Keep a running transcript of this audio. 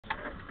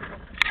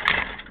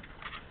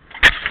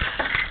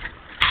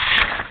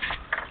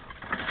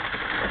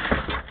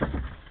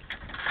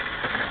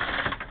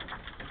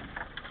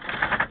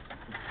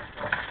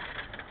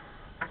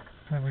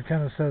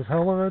kind of says,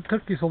 how long it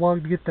took you so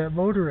long to get that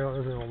motor out?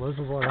 I said, well, this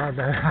is what had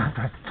to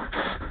happen.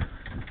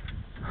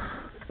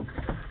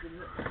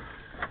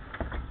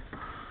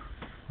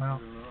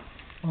 Well,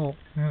 oh,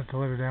 you have to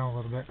let her down a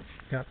little bit.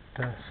 Got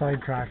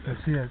sidetracked. I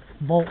see a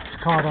bolt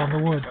caught on the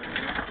wood.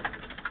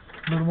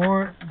 A little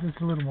more,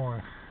 just a little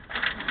more.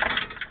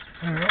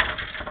 There we go.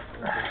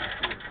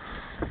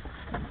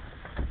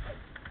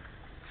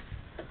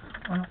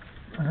 Well,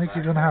 I think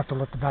you're going to have to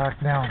let the back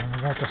down, and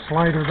we're going to have to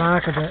slide her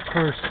back a bit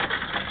first.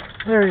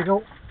 There you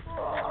go.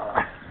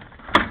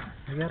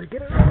 You got to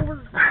get it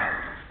over.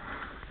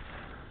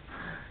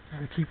 Got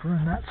to keep her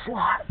in that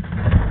slot.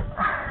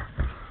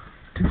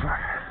 Too far.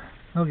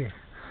 Okay,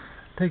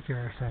 take your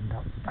arse end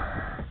up.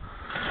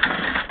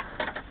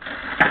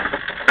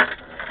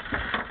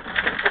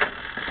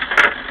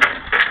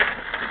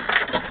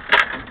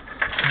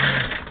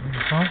 In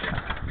the front.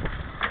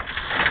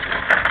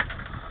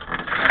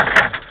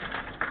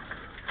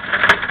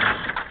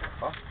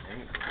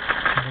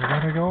 You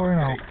let her go or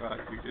no?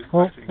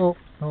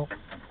 Oh,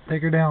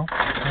 take her down.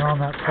 You're on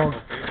that post.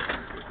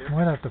 You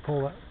might have to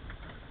pull it.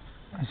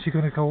 Is she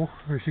going to go,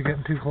 or is she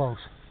getting too close?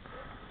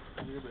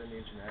 A little bit, an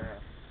inch and a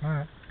half.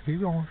 Alright, keep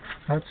going.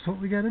 That's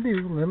what we gotta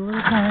do. Little at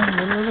a time,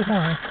 little at a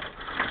time.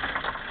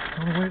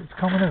 All the way it's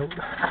coming out.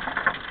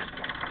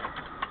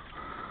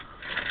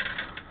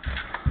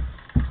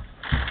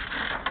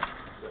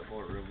 Got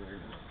more room there.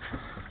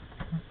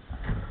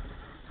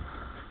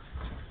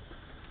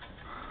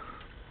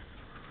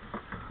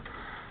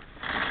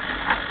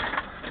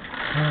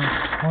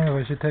 I wonder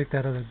if I should take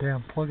that other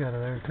damn plug out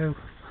of there too.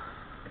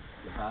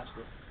 The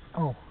hospital.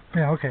 Oh,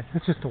 yeah, okay.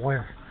 It's just a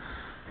wire.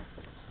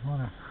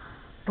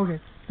 Okay,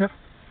 yep,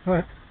 go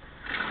ahead.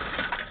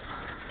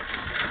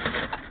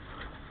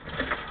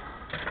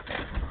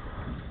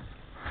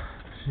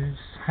 She's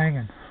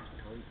hanging.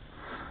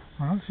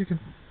 Well, she can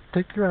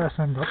take your ass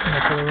end up and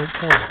that's the right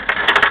forward.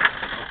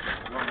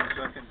 1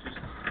 second,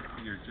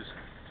 you're just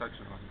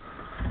touching on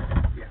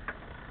it. Yeah.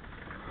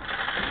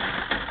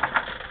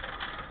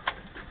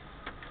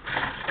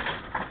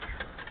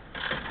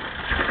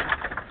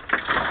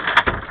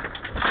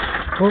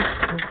 Oh.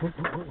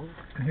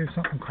 I hear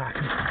something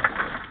cracking.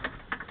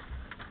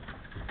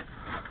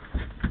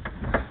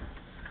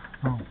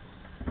 Oh,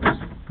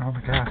 on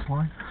the gas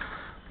line.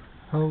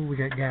 Oh, we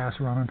got gas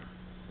running.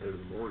 Out of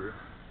the motor.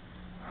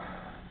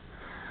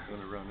 It's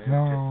gonna run out.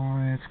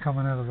 No, it's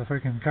coming out of the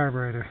freaking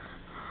carburetor.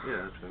 Yeah,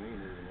 that's what I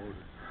mean, out of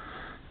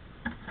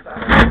the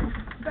motor.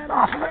 That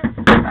off of it.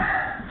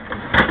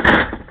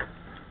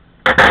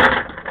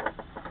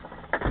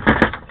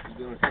 She's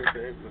gonna take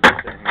that with this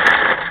thing.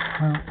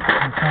 Well,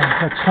 I'm trying to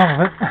catch some of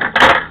it.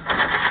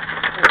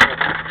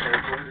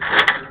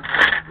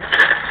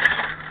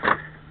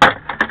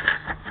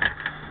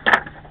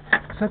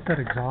 Set that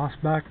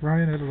exhaust back,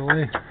 Brian, out of the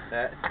way.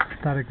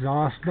 That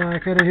exhaust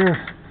back out of here.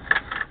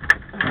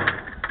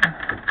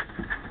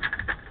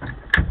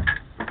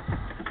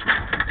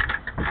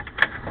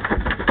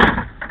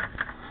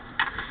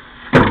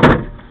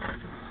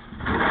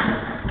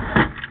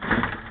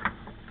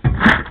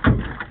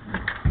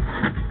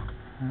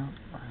 Well,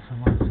 I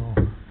might as well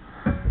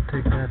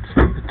take that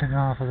stupid thing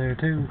off of there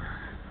too.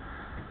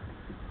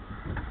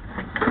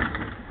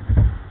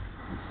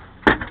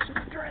 Should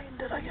have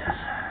drained it, I guess.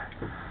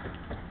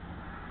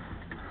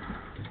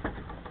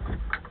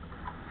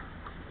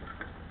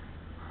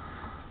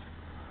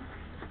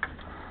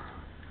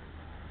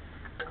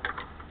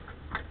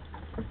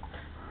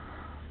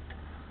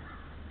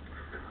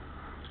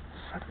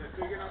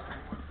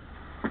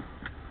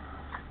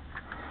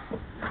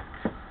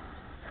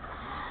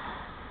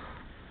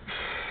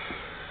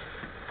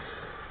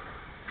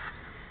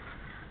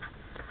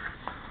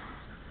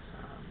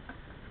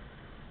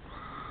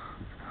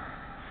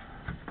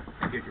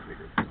 Get your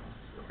bigger phone.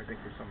 So I think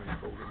there's some in the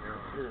folder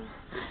there.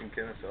 In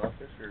Kenneth's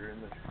office or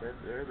in the shed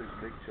there, there's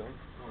a big chunk.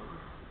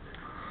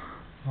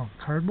 Oh,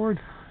 cardboard?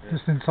 Yeah.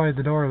 Just inside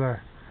the door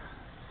there.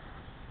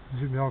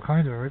 There should be all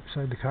kinds of it right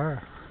beside the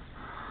car.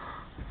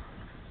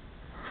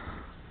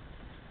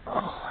 Oh,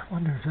 I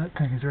wonder if that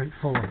thing is right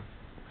full of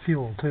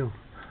fuel too.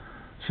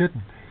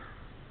 Shouldn't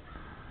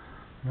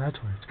be.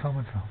 That's where it's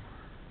coming from.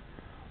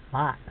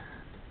 Lot.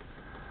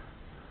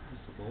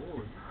 Just a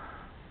bowl.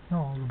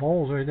 No, the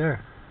bowl's right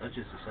there. That's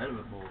just a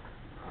sediment bowl.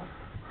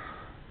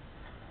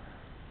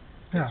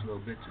 Yeah. That's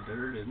little bits of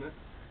dirt, isn't it?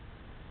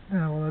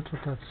 Yeah, well that's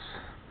what that's...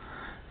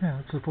 Yeah,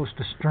 it's supposed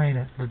to strain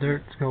it. The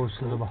dirt goes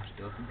to the bottom.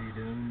 Stuff would be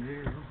down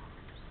there.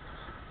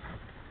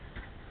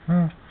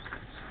 Huh.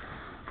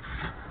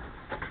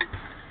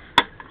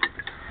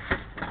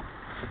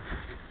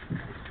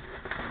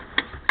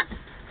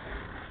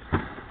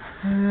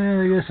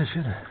 I guess I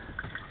should have.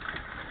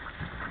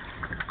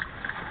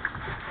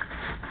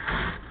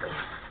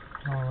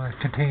 Well, that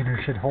container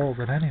should hold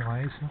it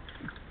anyway, so.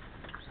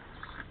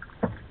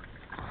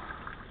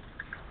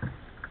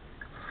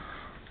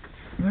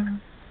 Yeah.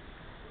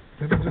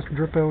 It'll just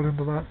drip out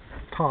into that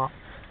top.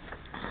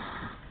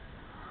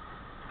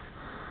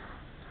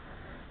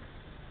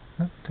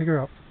 Yeah, take her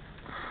up.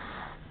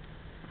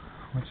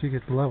 Once you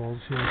get level,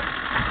 she'll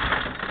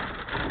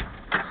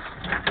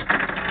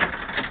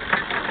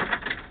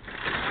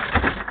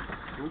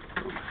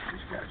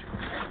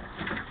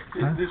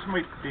this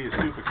might be a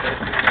stupid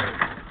question, but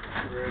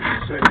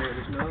so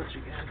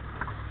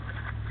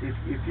if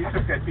you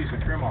took that piece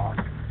of trim off,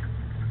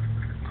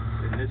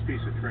 and this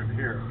piece of trim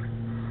here,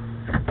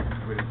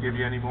 would it give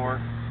you any more?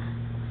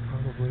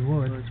 Probably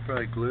would. Well, it's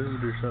probably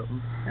glued or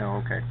something.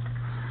 Oh, okay.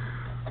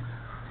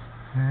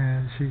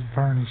 Yeah, she's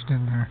varnished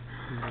in there.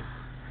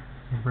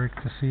 Mm-hmm. To break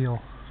the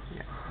seal.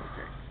 Yeah,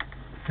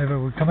 okay. If it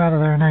would come out of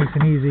there nice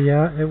and easy,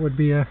 yeah, it would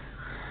be a...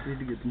 Need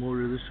to get the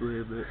motor this way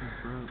a bit in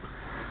front.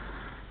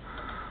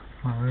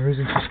 Well, the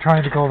reason she's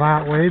trying to go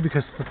that way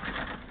because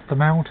the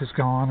mount is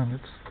gone and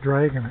it's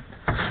dragging it.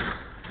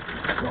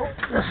 So,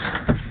 this.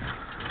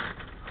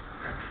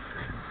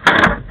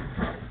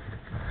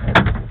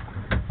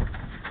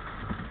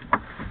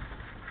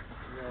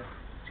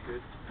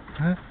 Good.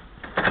 Huh?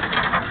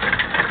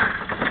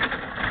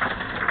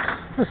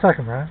 A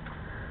second, Brad.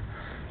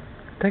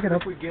 Take it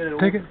up.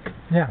 Take it.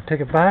 Yeah,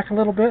 take it back a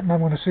little bit, and I'm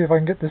going to see if I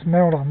can get this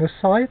mount on this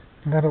side,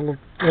 and then it'll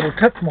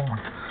tip more.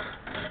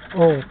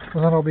 Oh,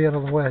 well then I'll be out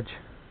of the wedge.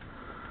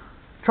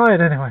 Try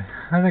it anyway.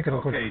 I think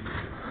it'll go. Okay,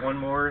 one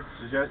more.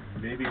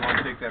 Maybe you want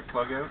to take that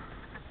plug out.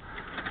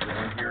 The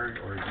one here,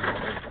 or you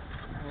want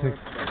to,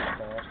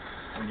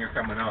 when you're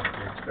coming up,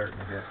 you're starting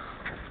to hit.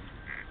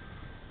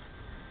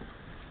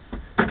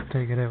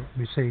 Take it out.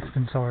 Be safe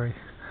than sorry.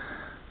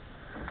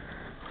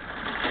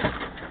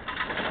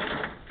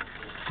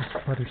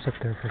 Just let her sit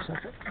there for a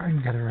second. I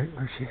can get her right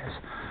where she is.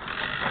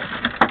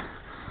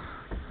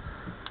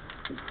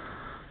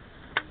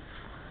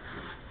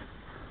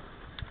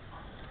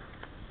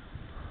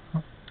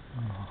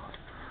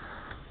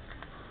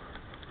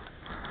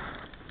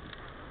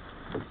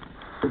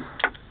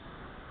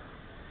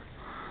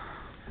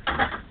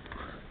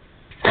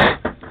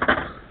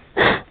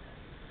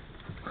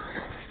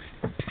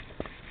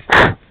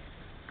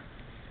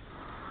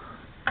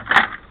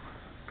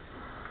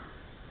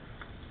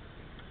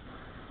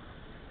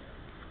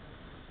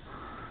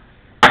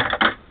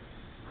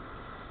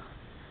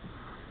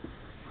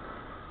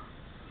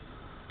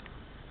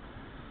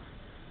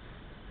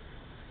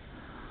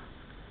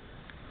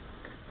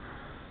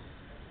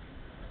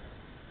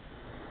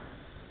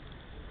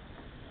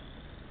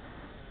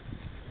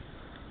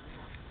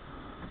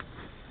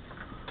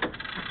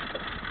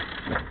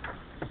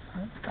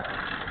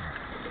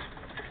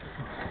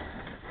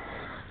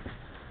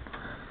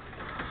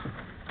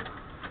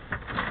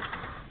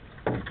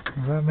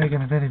 Is that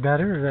making it any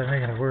better, or is that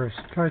making it worse?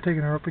 Try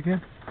taking her up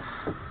again.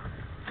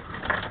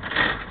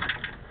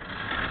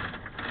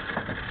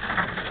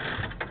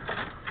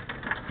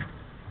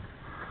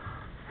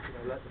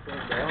 Let the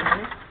front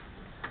down,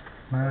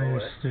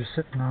 Well, you're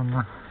sitting on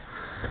the...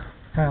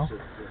 Well,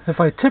 if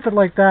I tip it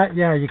like that,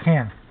 yeah, you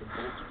can.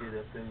 the bolts get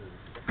up into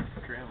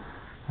the trim.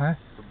 Huh?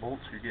 The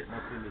bolts are getting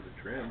up into the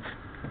trim.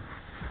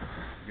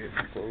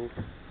 Getting close.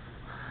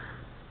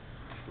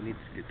 We need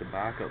to get the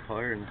back up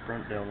higher and the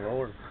front down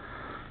lower.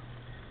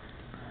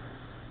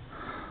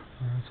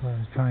 That's why I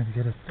was trying to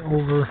get it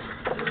over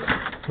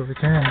so we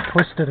can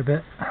twist it a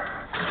bit.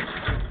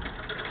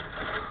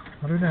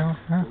 Put her down,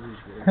 huh?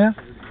 Yeah?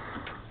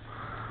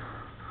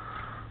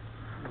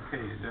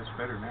 Okay, that's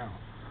better now.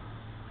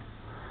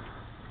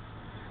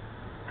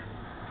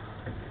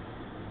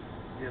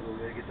 Yeah, but we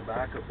gotta get the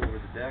back up over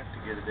the deck to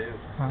get it out.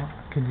 Well,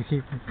 can you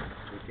keep... We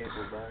can't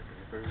go back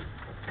any further.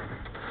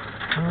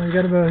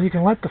 Well, you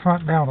can let the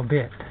front down a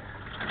bit.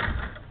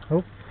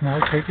 Oh, no,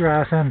 take your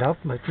ass end up,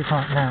 let your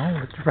front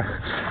down,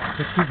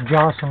 just keep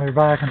jostling her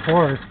back and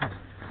forth.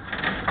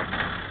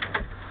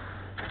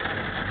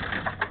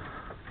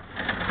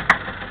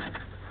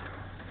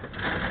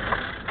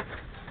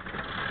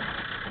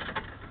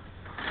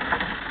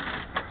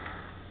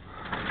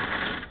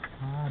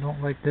 I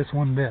don't like this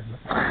one bit.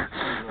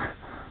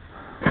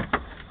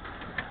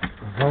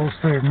 Those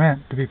two are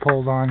meant to be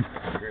pulled on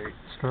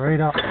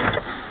straight up.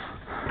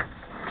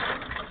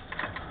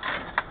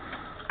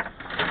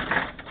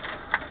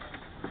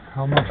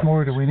 How much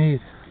more do we need?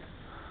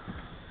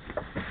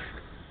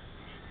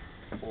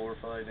 4 or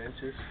 5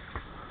 inches.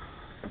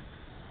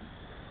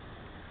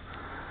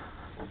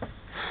 What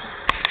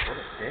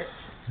a bitch.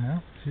 Yeah,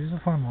 she's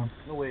a fun one.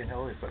 No way in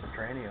hell they put a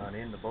tranny on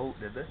in the boat,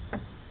 did they?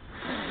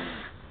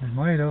 They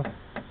might have.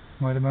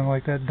 Might have been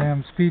like that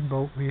damn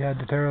speedboat. We had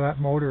to tear that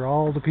motor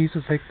all to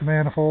pieces, take the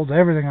manifolds,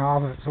 everything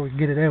off of it so we could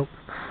get it out.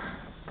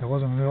 There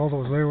wasn't all that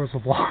was there was the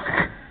block.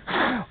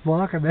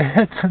 Block of the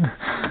heads and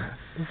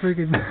the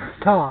freaking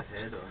top.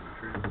 Head on the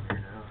trim here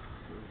now.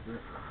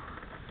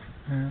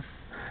 Yeah.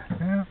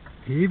 Yeah.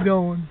 Keep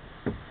going.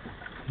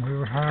 We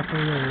were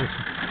halfway there.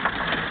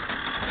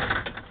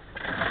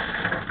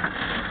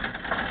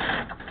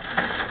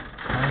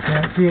 I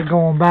can't see it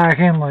going back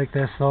in like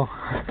this though.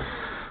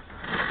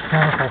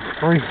 Kind of a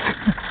freak.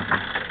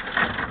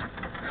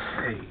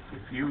 Hey,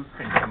 if you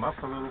can come up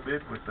a little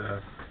bit with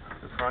the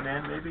front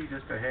end, maybe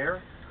just a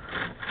hair.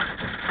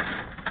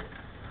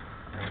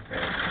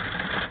 Okay.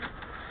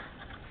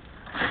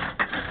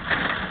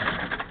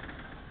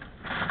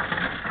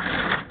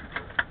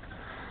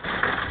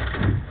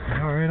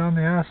 You alright on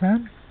the ass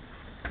end?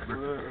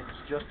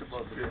 It's just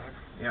above the deck.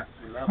 Yeah.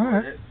 We level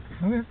Alright. it.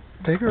 Okay.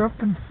 Take her up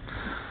and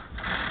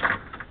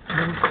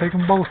we'll take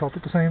them both up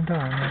at the same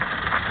time. Yeah.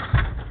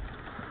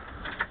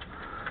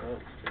 Oh,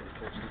 it's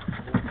close to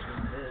the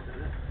head,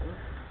 is it?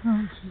 Huh?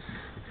 No,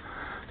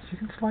 she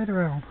can slide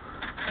around.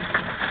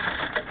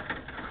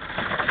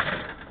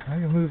 I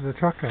can move the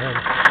truck ahead.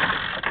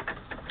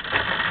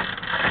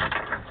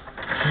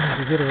 As soon as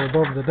you get her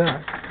above the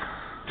deck.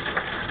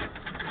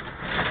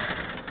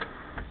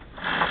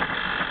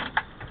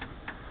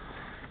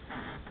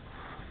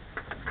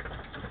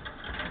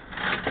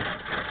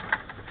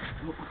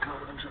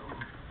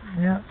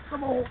 Yeah, the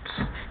bolts.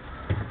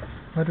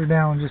 Let her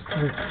down just,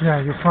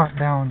 yeah, your front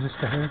down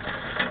just ahead.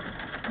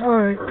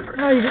 Alright,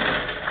 now you get...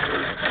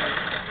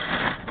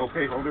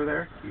 Okay, hold her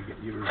there.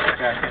 You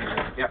back in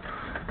there. Yep.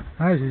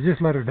 As you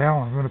just let her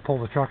down, I'm going to pull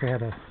the truck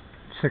ahead of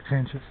 6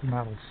 inches, and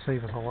that'll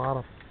save us a lot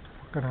of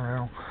fucking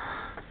around.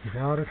 You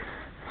got it?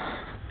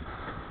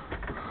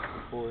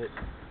 Pull it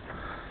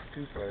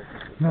too far.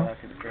 The No.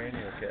 back of the crane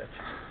will catch.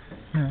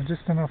 Yeah,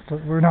 just enough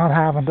that we're not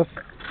having to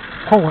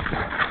pull it.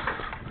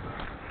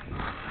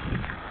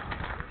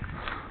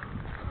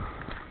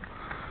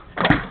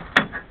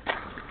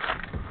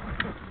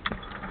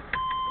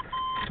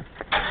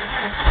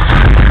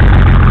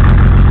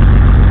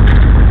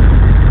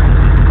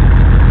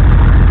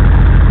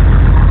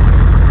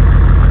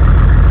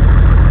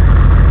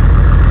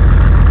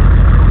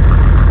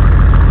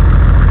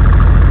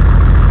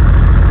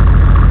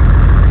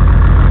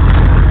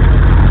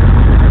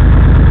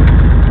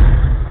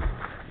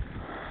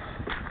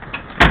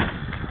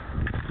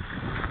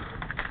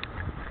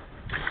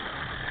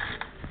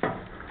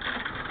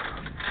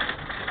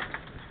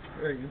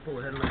 There, you can pull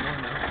the head a little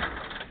more now.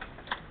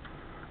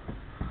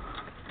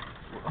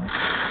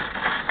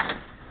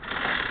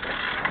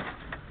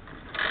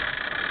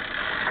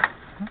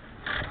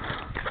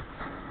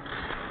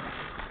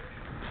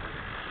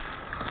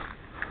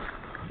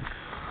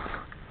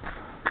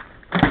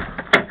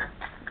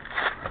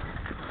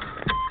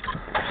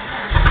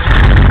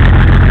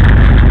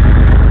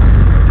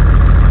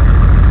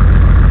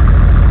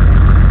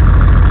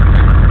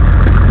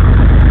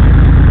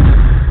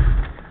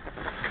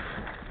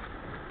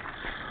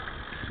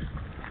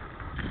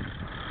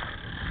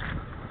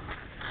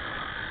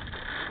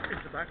 Is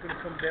the back going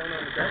to come down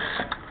on the deck?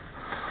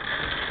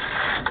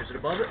 Is it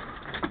above it?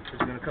 Is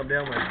it going to come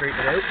down when I straighten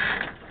it out?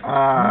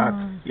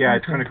 Yeah,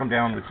 it's going to come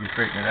down with you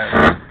straightening it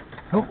out.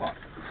 Oh.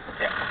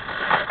 Yeah.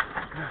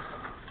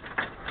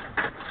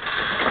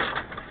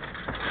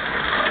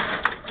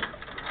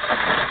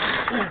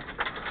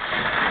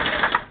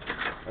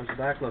 How's the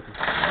back looking?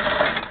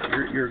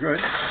 You're good.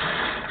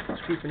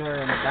 Just keep an eye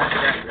on the back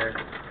deck there.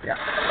 Yeah.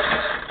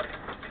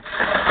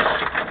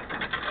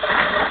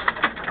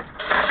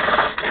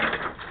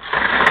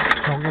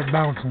 Don't get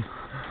bouncing.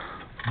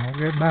 Don't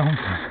get bouncing.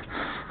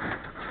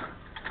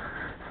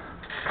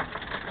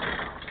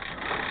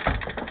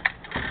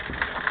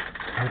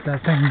 With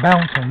that thing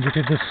bouncing, you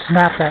could just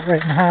snap that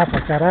right in half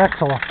like that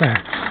axle up there.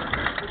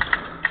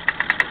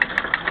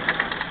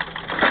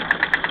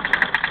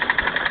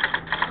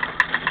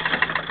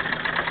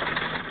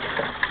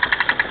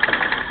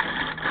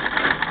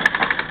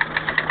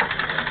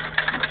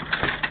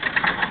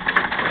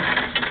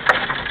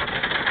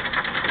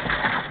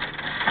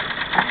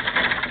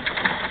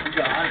 You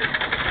got it.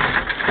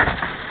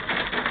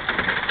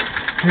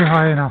 You're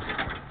high enough.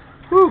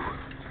 Whew.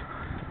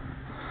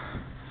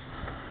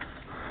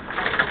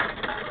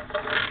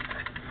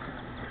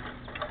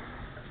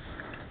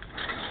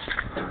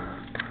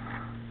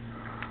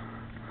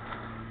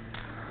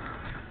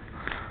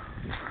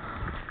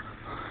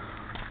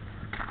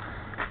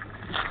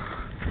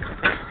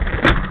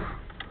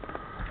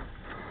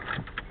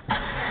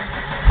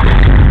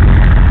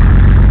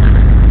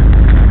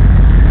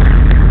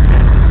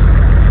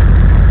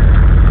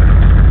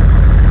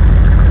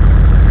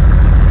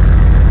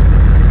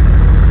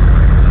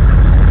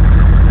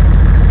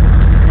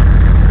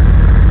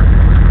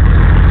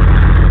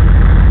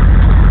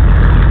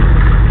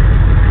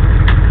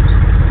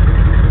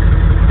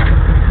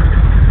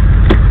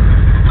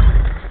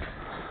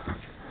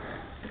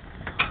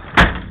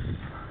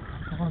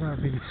 What a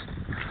beast.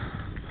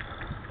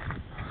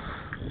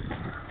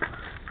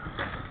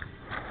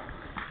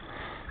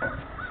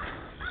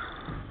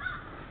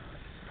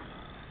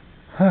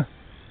 Huh.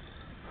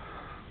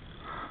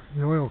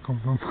 The oil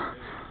come from.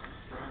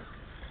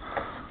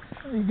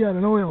 You got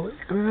an oil leak.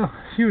 Well,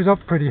 she was up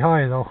pretty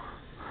high though.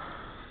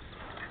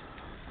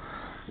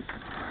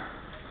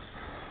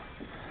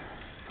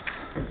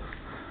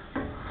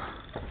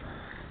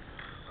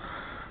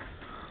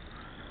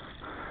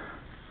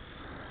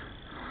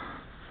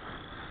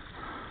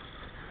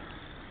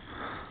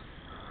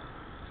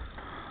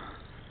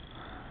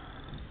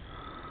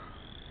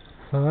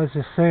 So let's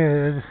just say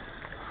it's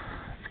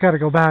got to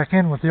go back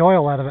in with the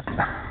oil out of it.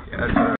 Yeah, that's